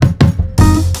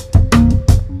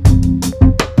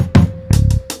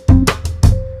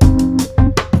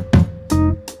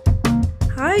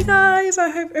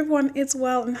hope everyone is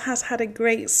well and has had a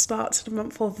great start to the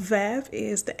month of Feb. It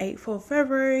is the 8th of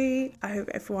February. I hope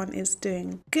everyone is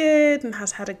doing good and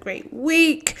has had a great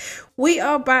week. We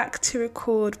are back to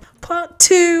record part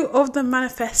 2 of the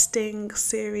manifesting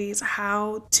series,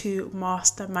 how to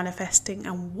master manifesting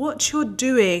and what you're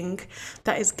doing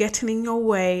that is getting in your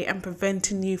way and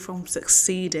preventing you from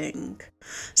succeeding.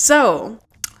 So,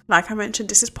 like I mentioned,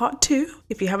 this is part 2.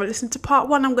 If you haven't listened to part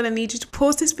 1, I'm going to need you to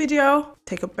pause this video,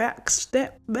 take a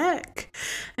step back,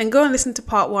 and go and listen to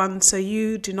part 1 so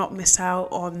you do not miss out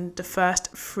on the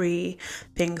first 3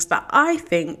 things that I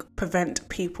think prevent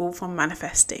people from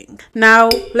manifesting. Now,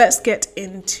 let's get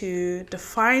into the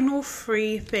final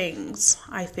 3 things,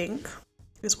 I think,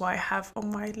 is what I have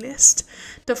on my list.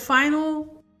 The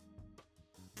final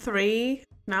 4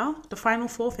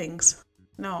 things.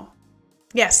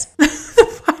 Yes, the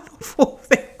final 4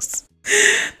 things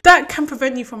that can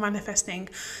prevent you from manifesting.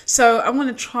 So I'm going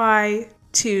to try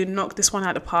to knock this one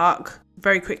out of the park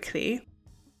very quickly.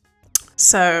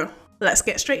 So let's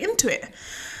get straight into it.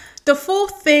 The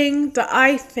 4th thing that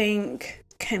I think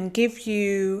can give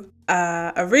you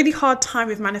a really hard time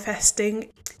with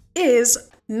manifesting is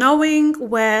knowing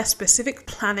where specific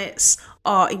planets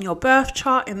are in your birth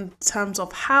chart in terms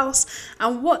of house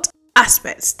and what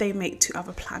aspects they make to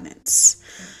other planets.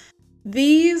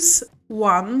 These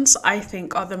ones I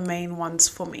think are the main ones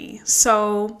for me.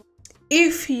 So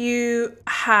if you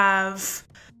have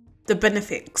the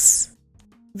benefics,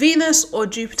 Venus or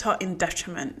Jupiter in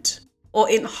detriment or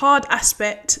in hard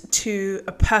aspect to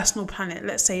a personal planet,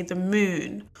 let's say the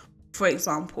moon, for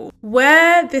example,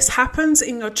 where this happens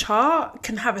in your chart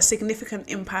can have a significant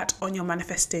impact on your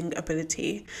manifesting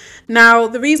ability. Now,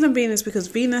 the reason being is because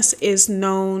Venus is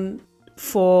known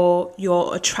for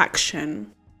your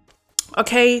attraction.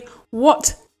 Okay,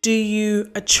 what do you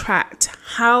attract?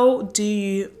 How do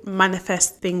you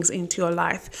manifest things into your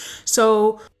life?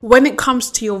 So when it comes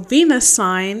to your Venus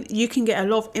sign, you can get a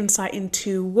lot of insight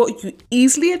into what you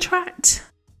easily attract.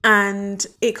 And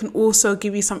it can also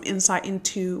give you some insight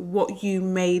into what you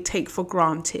may take for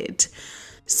granted.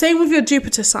 Same with your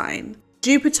Jupiter sign.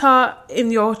 Jupiter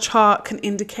in your chart can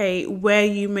indicate where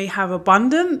you may have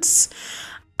abundance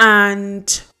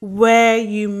and where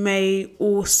you may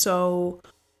also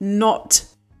not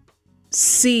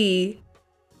see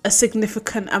a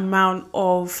significant amount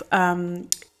of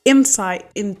insight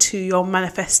into your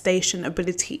manifestation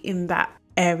ability in that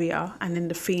area and in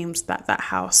the themes that that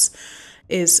house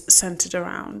is centered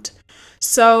around.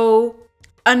 So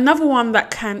another one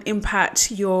that can impact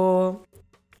your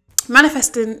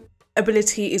manifesting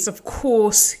ability is, of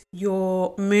course,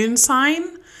 your moon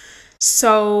sign.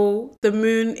 So the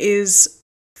moon is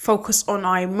focused on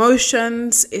our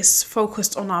emotions, is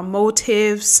focused on our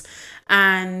motives.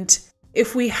 And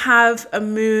if we have a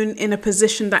moon in a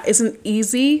position that isn't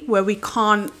easy, where we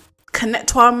can't connect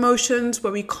to our emotions,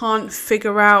 where we can't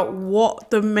figure out what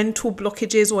the mental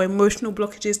blockages or emotional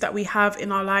blockages that we have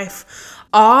in our life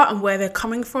are and where they're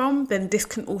coming from, then this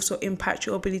can also impact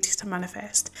your ability to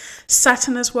manifest.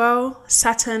 Saturn as well.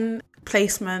 Saturn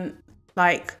placement,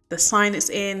 like the sign it's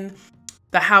in,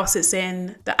 the house it's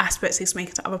in, the aspects it's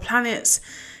making to other planets,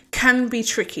 can be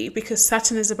tricky because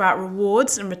Saturn is about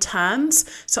rewards and returns.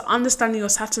 So understanding your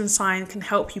Saturn sign can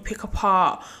help you pick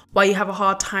apart why you have a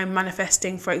hard time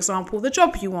manifesting, for example, the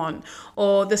job you want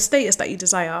or the status that you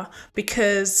desire,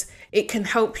 because it can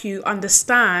help you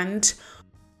understand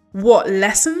what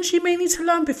lessons you may need to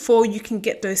learn before you can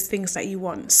get those things that you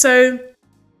want. So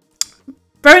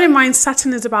bearing in mind,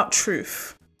 Saturn is about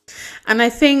truth. And I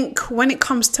think when it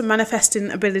comes to manifesting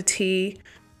ability,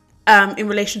 in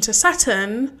relation to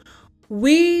Saturn,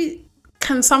 we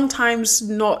can sometimes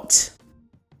not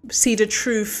see the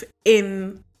truth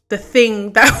in the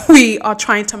thing that we are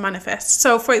trying to manifest.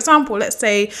 So for example, let's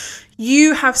say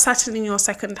you have Saturn in your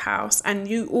 2nd house and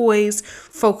you always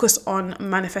focus on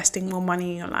manifesting more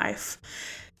money in your life.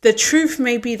 The truth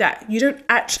may be that you don't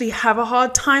actually have a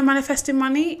hard time manifesting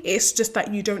money. It's just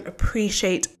that you don't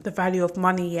appreciate the value of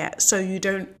money yet. So you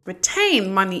don't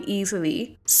retain money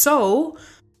easily. So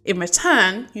in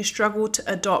return, you struggle to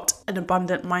adopt an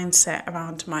abundant mindset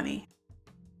around money.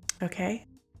 Okay?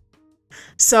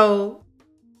 So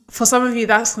for some of you,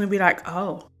 that's going to be like,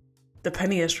 oh, the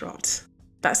penny has dropped.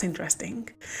 That's interesting.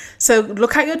 So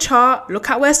look at your chart,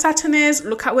 look at where Saturn is,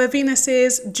 look at where Venus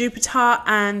is, Jupiter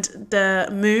and the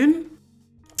moon.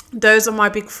 Those are my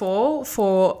big 4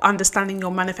 for understanding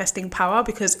your manifesting power,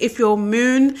 because if your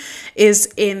moon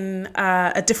is in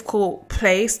a difficult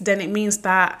place, then it means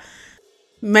that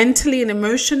mentally and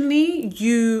emotionally,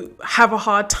 you have a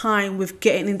hard time with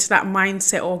getting into that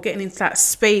mindset or getting into that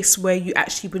space where you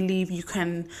actually believe you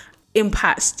can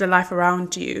impact the life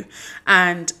around you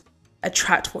and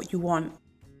attract what you want.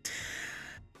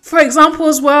 For example,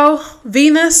 as well,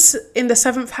 Venus in the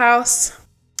 7th house.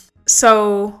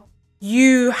 So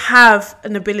you have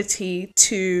an ability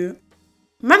to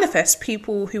manifest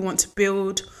people who want to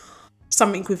build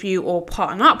something with you or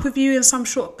partner up with you in some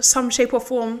shape or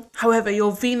form. However,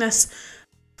 your Venus,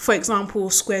 for example,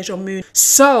 squares your moon.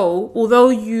 So although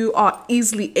you are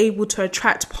easily able to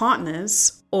attract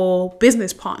partners or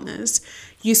business partners,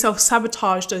 you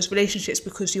self-sabotage those relationships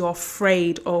because you're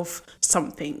afraid of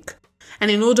something. And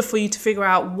in order for you to figure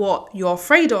out what you're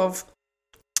afraid of,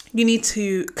 you need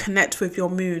to connect with your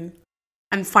moon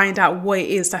and find out what it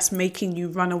is that's making you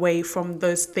run away from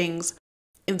those things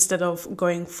instead of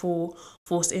going full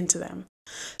force into them.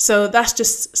 So that's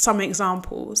just some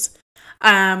examples.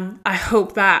 I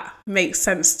hope that makes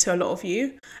sense to a lot of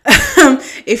you.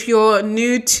 If you're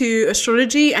new to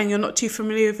astrology and you're not too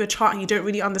familiar with your chart and you don't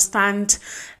really understand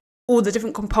all the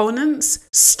different components,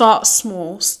 start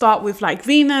small. Start with like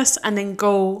Venus and then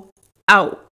go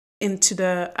out into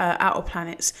the outer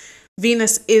planets.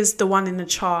 Venus is the one in the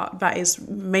chart that is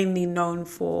mainly known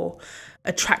for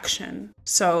attraction.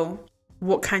 So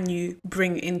what can you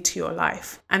bring into your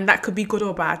life? And that could be good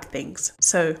or bad things.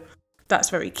 So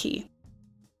that's very key.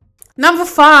 Number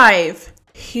 5,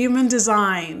 human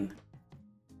design.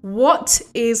 What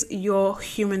is your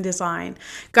human design?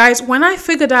 Guys, when I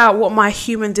figured out what my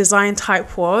human design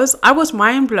type was, I was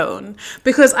mind blown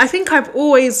because I think I've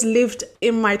always lived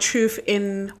in my truth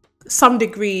in some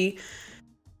degree,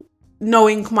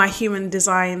 knowing my human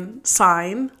design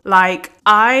sign. Like,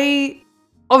 I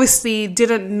obviously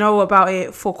didn't know about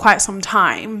it for quite some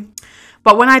time.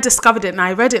 But when I discovered it and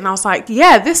I read it and I was like,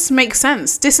 yeah, this makes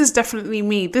sense. This is definitely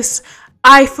me.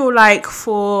 I feel like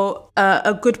for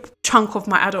a good chunk of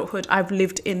my adulthood, I've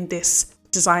lived in this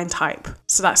design type.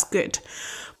 So that's good.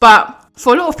 But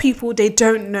for a lot of people, they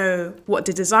don't know what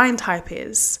the design type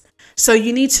is. So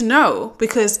you need to know,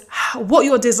 because what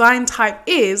your design type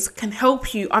is can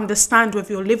help you understand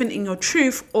whether you're living in your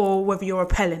truth or whether you're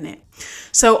repelling it.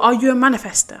 So are you a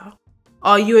manifester?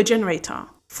 Are you a generator?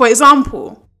 For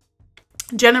example,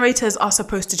 generators are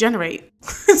supposed to generate.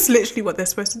 It's literally what they're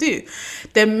supposed to do.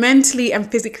 They're mentally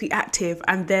and physically active,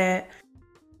 and their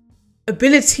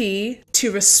ability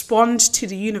to respond to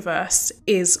the universe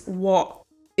is what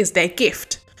is their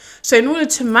gift. So in order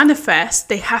to manifest,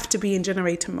 they have to be in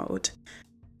generator mode.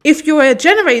 If you're a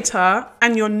generator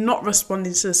and you're not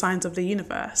responding to the signs of the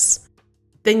universe,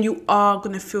 then you are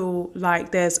going to feel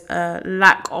like there's a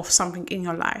lack of something in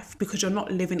your life because you're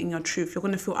not living in your truth. You're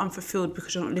going to feel unfulfilled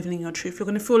because you're not living in your truth. You're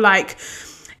going to feel like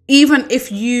even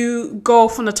if you go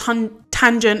off on a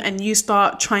tangent and you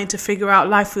start trying to figure out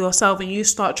life for yourself and you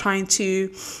start trying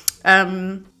to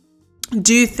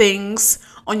do things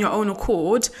on your own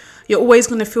accord, you're always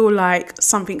going to feel like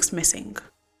something's missing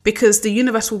because the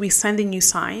universe will be sending you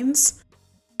signs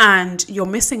and you're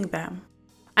missing them.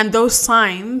 And those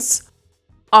signs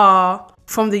are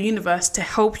from the universe to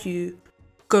help you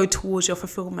go towards your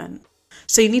fulfillment.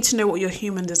 So you need to know what your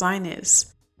human design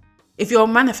is. If you're a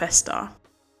manifester,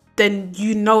 then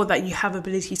you know that you have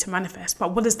ability to manifest.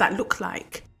 But what does that look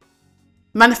like?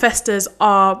 Manifestors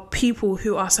are people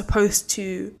who are supposed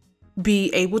to be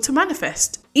able to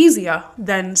manifest easier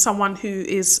than someone who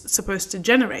is supposed to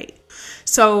generate.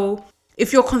 So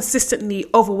if you're consistently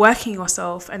overworking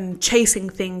yourself and chasing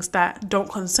things that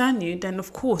don't concern you, then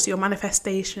of course your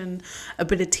manifestation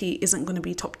ability isn't going to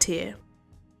be top tier.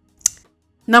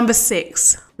 Number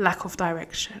 6, lack of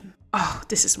direction. Oh,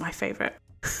 this is my favorite.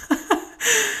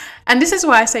 And this is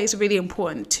why I say it's really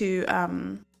important to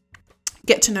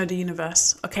get to know the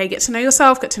universe. Okay, get to know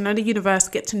yourself, get to know the universe,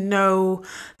 get to know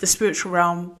the spiritual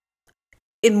realm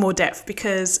in more depth,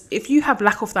 because if you have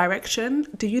lack of direction,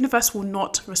 the universe will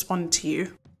not respond to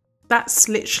you. That's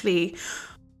literally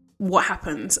what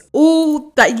happens.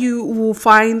 All that you will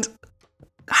find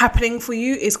happening for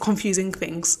you is confusing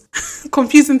things.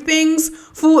 Confusing things,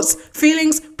 thoughts,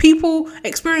 feelings, people,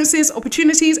 experiences,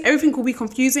 opportunities, everything will be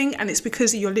confusing, and it's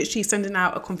because you're literally sending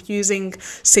out a confusing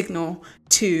signal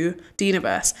to the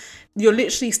universe. You're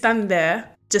literally standing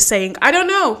there just saying, I don't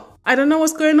know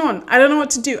what's going on. I don't know what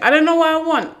to do. I don't know what I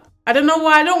want. I don't know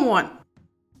what I don't want.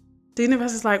 The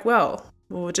universe is like, well,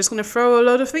 we're just going to throw a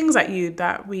load of things at you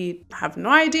that we have no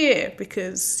idea,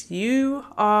 because you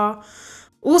are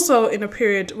also in a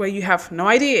period where you have no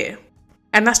idea.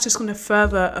 And that's just going to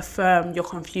further affirm your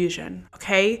confusion,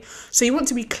 okay? So you want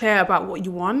to be clear about what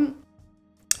you want.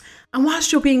 And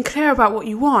whilst you're being clear about what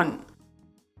you want,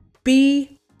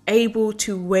 be able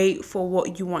to wait for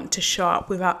what you want to show up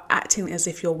without acting as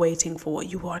if you're waiting for what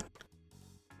you want.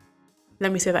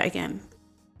 Let me say that again.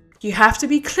 You have to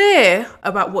be clear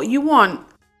about what you want.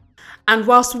 And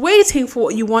whilst waiting for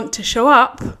what you want to show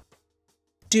up,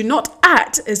 do not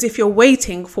act as if you're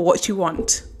waiting for what you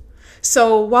want.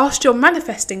 So whilst you're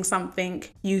manifesting something,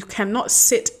 you cannot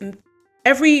sit in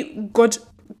every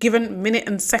God-given minute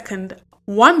and second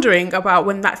wondering about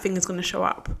when that thing is going to show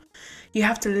up. You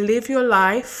have to live your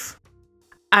life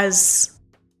as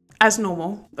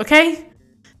normal, okay?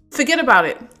 Forget about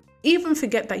it. Even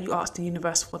forget that you asked the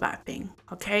universe for that thing,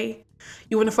 okay?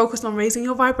 You want to focus on raising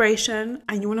your vibration,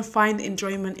 and you want to find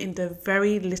enjoyment in the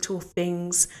very little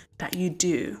things that you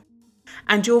do.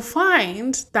 And you'll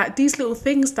find that these little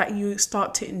things that you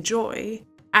start to enjoy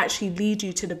actually lead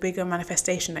you to the bigger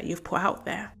manifestation that you've put out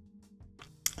there.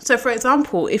 So for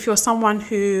example, if you're someone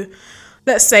who,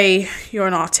 let's say you're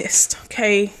an artist,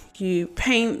 okay? You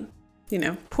paint,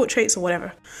 portraits or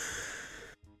whatever.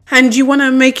 And you want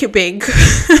to make it big.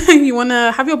 You want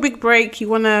to have your big break. You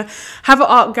want to have an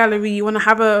art gallery. You want to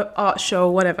have an art show,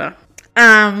 whatever.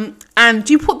 And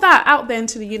you put that out there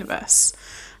into the universe.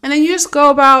 And then you just go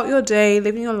about your day,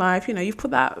 living your life. You've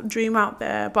put that dream out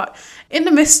there. But in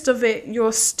the midst of it,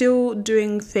 you're still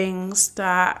doing things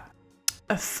that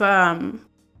affirm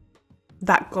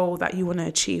that goal that you want to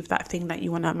achieve, that thing that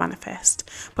you want to manifest.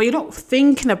 But you're not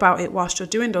thinking about it whilst you're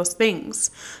doing those things.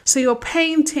 So you're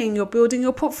painting, you're building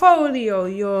your portfolio,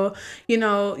 you're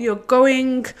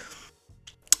going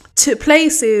to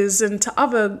places and to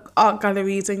other art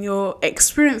galleries, and you're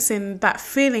experiencing that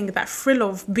feeling, that thrill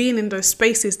of being in those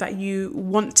spaces that you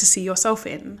want to see yourself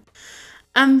in.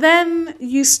 And then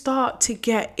you start to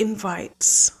get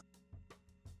invites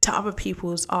to other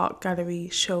people's art gallery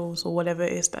shows or whatever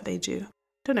it is that they do. I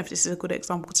don't know if this is a good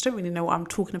example because I don't really know what I'm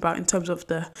talking about in terms of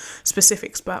the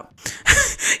specifics, but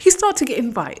you start to get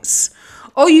invites,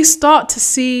 or you start to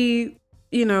see,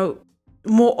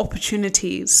 more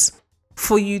opportunities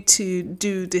for you to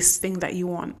do this thing that you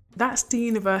want. That's the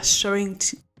universe showing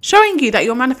you that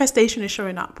your manifestation is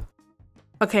showing up.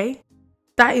 Okay?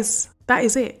 That is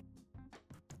it.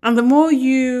 And the more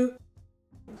you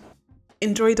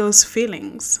enjoy those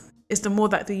feelings is the more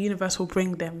that the universe will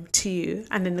bring them to you,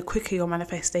 and then the quicker your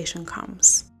manifestation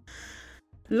comes.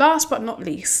 Last but not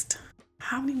least,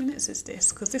 how many minutes is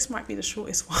this? Because this might be the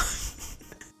shortest one.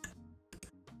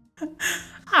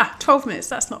 12 minutes,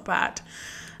 that's not bad.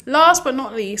 Last but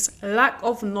not least, lack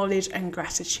of knowledge and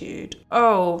gratitude.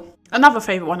 Oh, another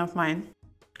favourite one of mine.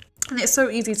 And it's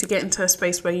so easy to get into a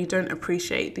space where you don't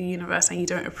appreciate the universe and you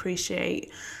don't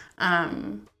appreciate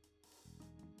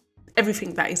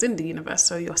everything that is in the universe.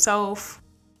 So yourself,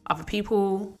 other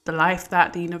people, the life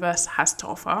that the universe has to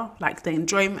offer, like the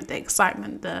enjoyment, the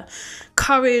excitement, the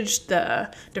courage, the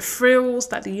thrills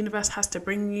that the universe has to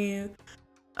bring you.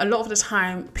 A lot of the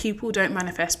time, people don't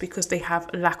manifest because they have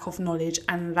a lack of knowledge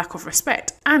and lack of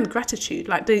respect and gratitude.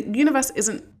 Like, the universe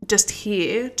isn't just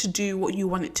here to do what you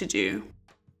want it to do.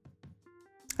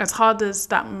 As hard as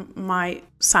that might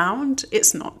sound,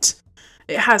 it's not.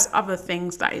 It has other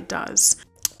things that it does.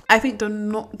 I think the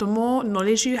more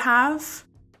knowledge you have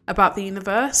about the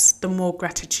universe, the more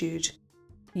gratitude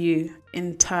you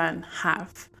in turn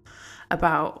have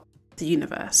about the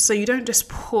universe. So you don't just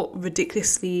put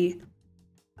ridiculously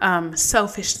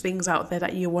selfish things out there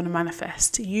that you want to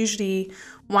manifest. Usually,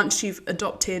 once you've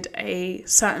adopted a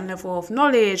certain level of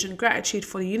knowledge and gratitude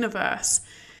for the universe,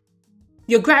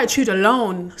 your gratitude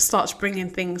alone starts bringing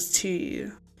things to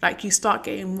you. Like, you start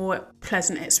getting more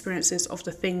pleasant experiences of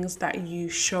the things that you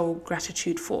show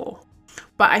gratitude for.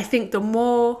 But I think the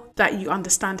more that you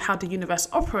understand how the universe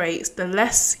operates, the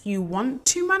less you want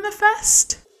to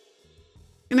manifest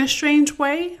in a strange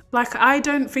way. Like, I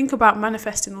don't think about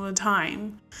manifesting all the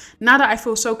time. Now that I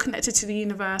feel so connected to the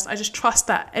universe, I just trust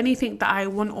that anything that I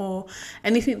want or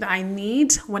anything that I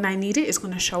need, when I need it, is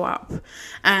going to show up.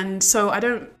 And so I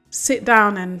don't sit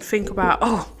down and think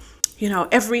about,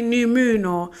 every new moon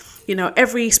or,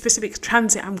 every specific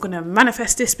transit, I'm going to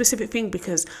manifest this specific thing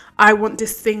because I want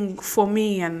this thing for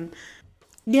me. And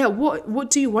what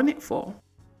do you want it for?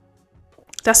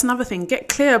 That's another thing. Get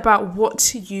clear about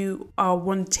what you are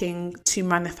wanting to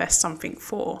manifest something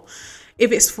for.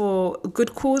 If it's for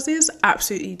good causes,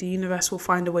 absolutely, the universe will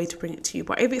find a way to bring it to you.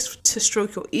 But if it's to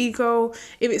stroke your ego,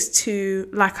 if it's to,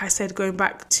 like I said, going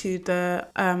back to the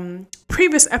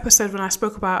previous episode when I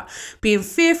spoke about being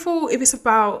fearful, if it's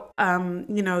about,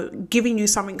 giving you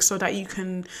something so that you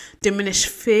can diminish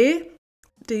fear,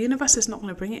 the universe is not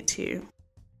going to bring it to you.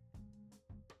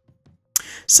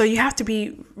 So you have to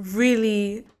be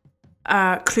really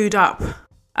clued up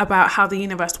about how the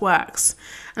universe works.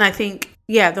 And I think,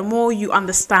 the more you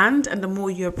understand and the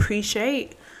more you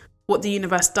appreciate what the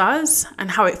universe does and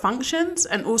how it functions,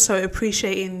 and also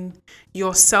appreciating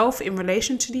yourself in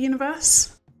relation to the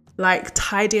universe, like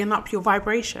tidying up your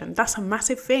vibration. That's a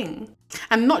massive thing.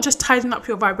 And not just tidying up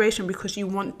your vibration because you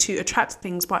want to attract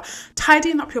things, but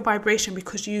tidying up your vibration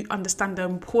because you understand the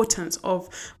importance of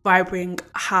vibrating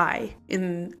high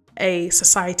in a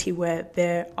society where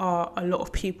there are a lot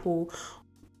of people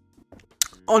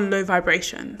on low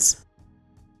vibrations.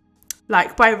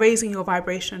 Like, by raising your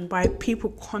vibration, by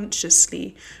people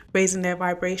consciously raising their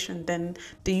vibration, then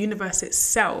the universe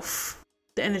itself,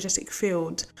 the energetic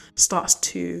field, starts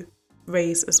to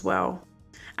raise as well.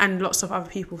 And lots of other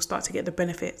people start to get the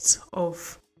benefits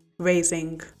of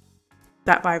raising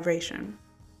that vibration.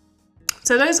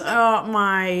 So those are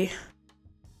my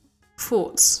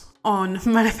thoughts on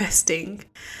manifesting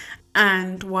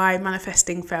and why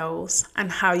manifesting fails and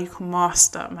how you can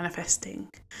master manifesting.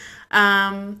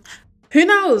 Who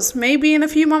knows? Maybe in a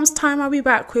few months' time I'll be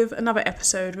back with another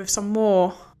episode with some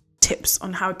more tips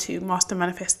on how to master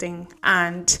manifesting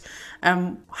and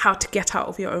how to get out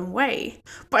of your own way.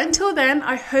 But until then,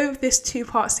 I hope this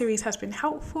 2-part series has been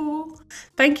helpful.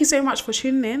 Thank you so much for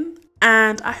tuning in,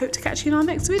 and I hope to catch you in our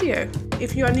next video.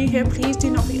 If you are new here, please do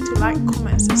not forget to like,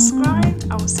 comment, and subscribe.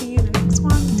 I will see you